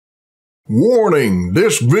Warning,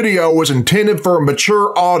 this video is intended for a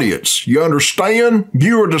mature audience. You understand?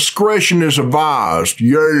 Viewer discretion is advised.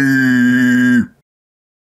 Yay!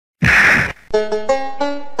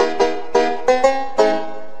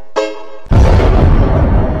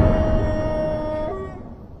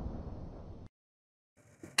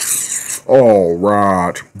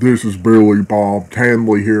 Alright, this is Billy Bob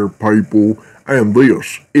Tanley here, people, and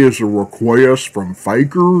this is a request from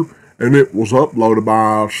Faker, and it was uploaded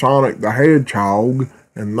by Sonic the Hedgehog,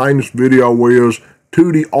 and the name of this video is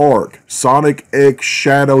To the Ark, Sonic X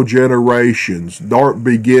Shadow Generations, Dark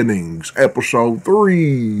Beginnings, Episode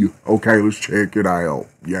 3. Okay, let's check it out.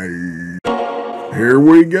 Yay. Here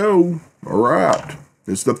we go. Alright,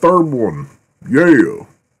 it's the third one. Yeah.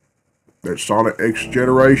 That's Sonic X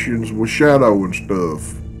Generations with Shadow and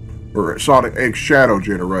stuff. Or Sonic X Shadow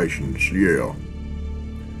Generations, yeah.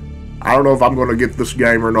 I don't know if I'm going to get this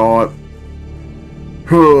game or not.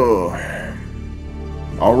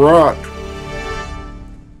 Alright.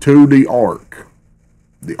 To the Ark.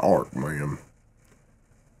 The Ark, man.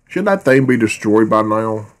 Should that thing be destroyed by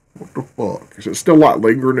now? What the fuck? Is it still like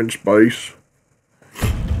lingering in space?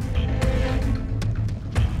 Is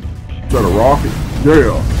that a rocket?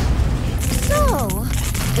 Yeah. So,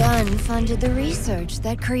 Gunn funded the research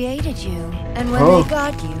that created you, and when they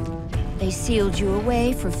got you, they sealed you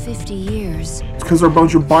away for 50 years. It's because they're a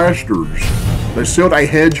bunch of bastards. They sealed a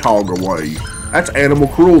hedgehog away. That's animal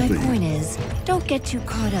cruelty. My point is, don't get too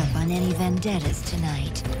caught up on any vendettas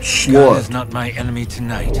tonight. Slut is not my enemy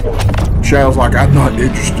tonight. Sounds like I'm not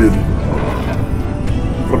interested.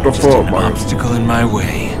 What the fuck, an man? Obstacle in my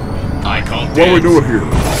way. I call What are we doing here?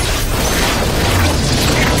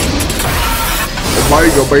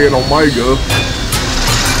 Omega being Omega.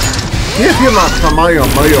 Give him a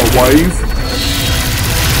Kamehameha wave.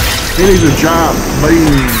 He needs a giant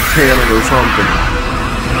beam cannon or something.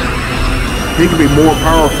 He can be more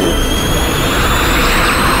powerful.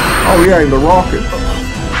 Oh yeah, and the rocket.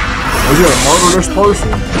 Are you gonna murder this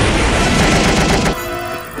person?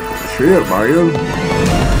 Shit, man.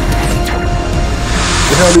 What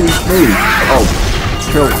the hell do you need? Oh,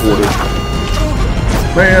 teleported.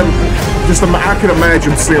 Man, just I can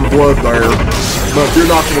imagine seeing blood there, but you're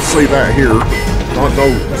not gonna see that here. Not no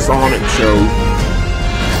Sonic show.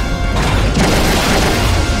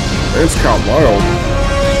 It's kind of loud.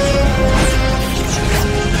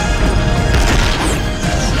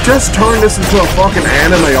 Just turn this into a fucking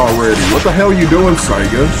anime already. What the hell are you doing,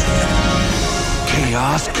 Sega?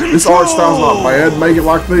 Chaos control. This art style's not bad. Make it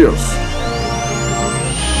like this.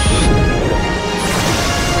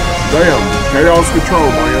 Damn, chaos control,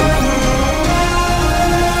 man.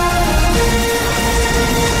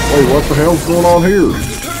 Wait, what the hell's going on here?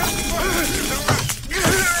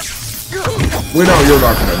 We know you're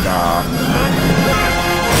not gonna die.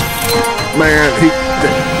 Man,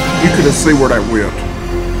 you couldn't see where that went.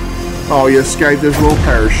 Oh, you escaped this little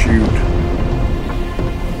parachute.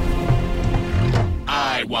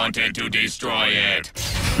 I wanted to destroy it.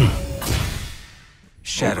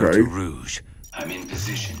 Shadow to Rouge. I'm in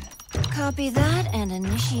position. Copy that and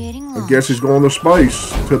initiating launch. I guess he's going to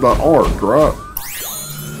space, to the Ark, right?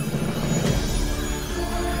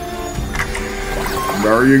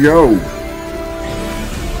 There you go.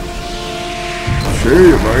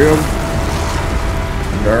 Shit, man.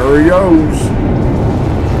 There he goes.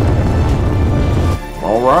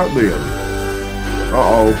 Alright then.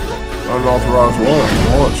 Uh-oh. Unauthorized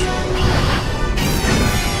launch.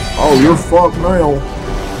 Oh, you're fucked now.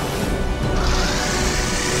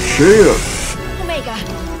 Shit. Omega,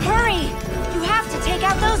 hurry! You have to take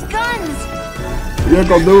out those guns! Yeah,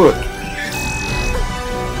 go do it.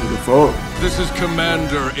 What the fuck? This is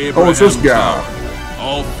Commander Abraham. Oh, it's this guy.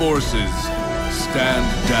 All forces, stand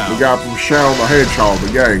down. The guy from Shadow the Hedgehog,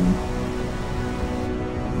 the gang.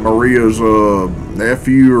 Maria's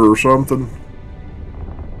nephew or something.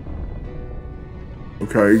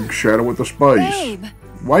 Okay, Shadow with the space. Babe,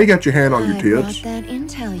 Why you got your hand on your I tits? brought that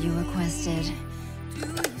intel you requested.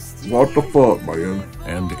 What the fuck, man?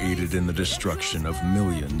 And aided in the destruction of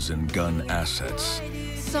millions in gun assets.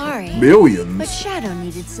 Sorry, Millions? but Shadow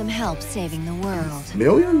needed some help saving the world.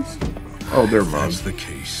 Millions? Oh, never mind. That's the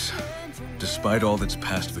case. Despite all that's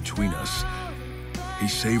passed between us, he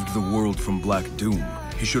saved the world from Black Doom.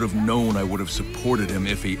 He should have known I would have supported him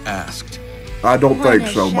if he asked. I don't think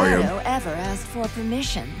so, When has man. Shadow ever asked for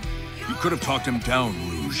permission? You could have talked him down,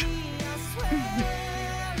 Rouge.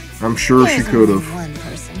 I'm sure she There's could only have. one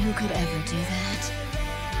person who could ever do that.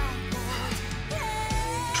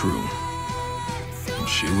 True. And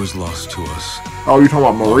she was lost to us Oh, you're talking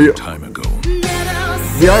about Maria? time ago.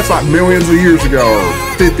 Yeah, that's like millions of years ago,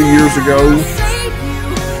 or 50 years ago.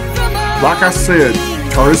 Like I said,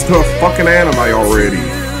 turn this to a fucking anime already.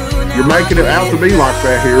 You're making it out to be like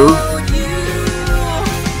that here.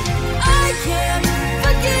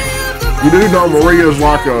 You do know Maria's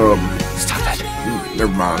like a... Stop that.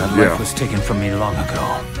 Never mind, That life was taken from me long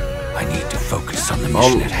ago. I need to focus on the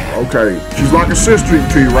mission at hand. Okay, she's like a sister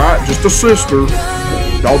to you, right? Just a sister.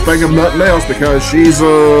 Don't think of nothing else because she's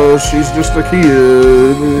just a kid,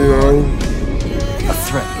 you know. A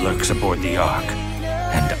threat lurks aboard the Ark,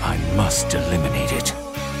 and I must eliminate it.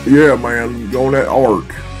 Yeah, man, go on that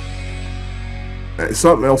Ark.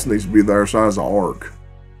 Something else needs to be there besides the Ark.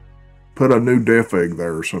 Put a new death egg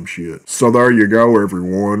there or some shit. So there you go,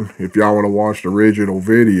 everyone. If y'all want to watch the original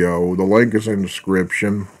video, the link is in the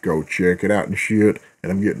description. Go check it out and shit.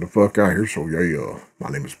 And I'm getting the fuck out of here. So yeah, my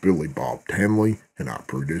name is Billy Bob Tanley, and I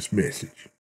approve this message.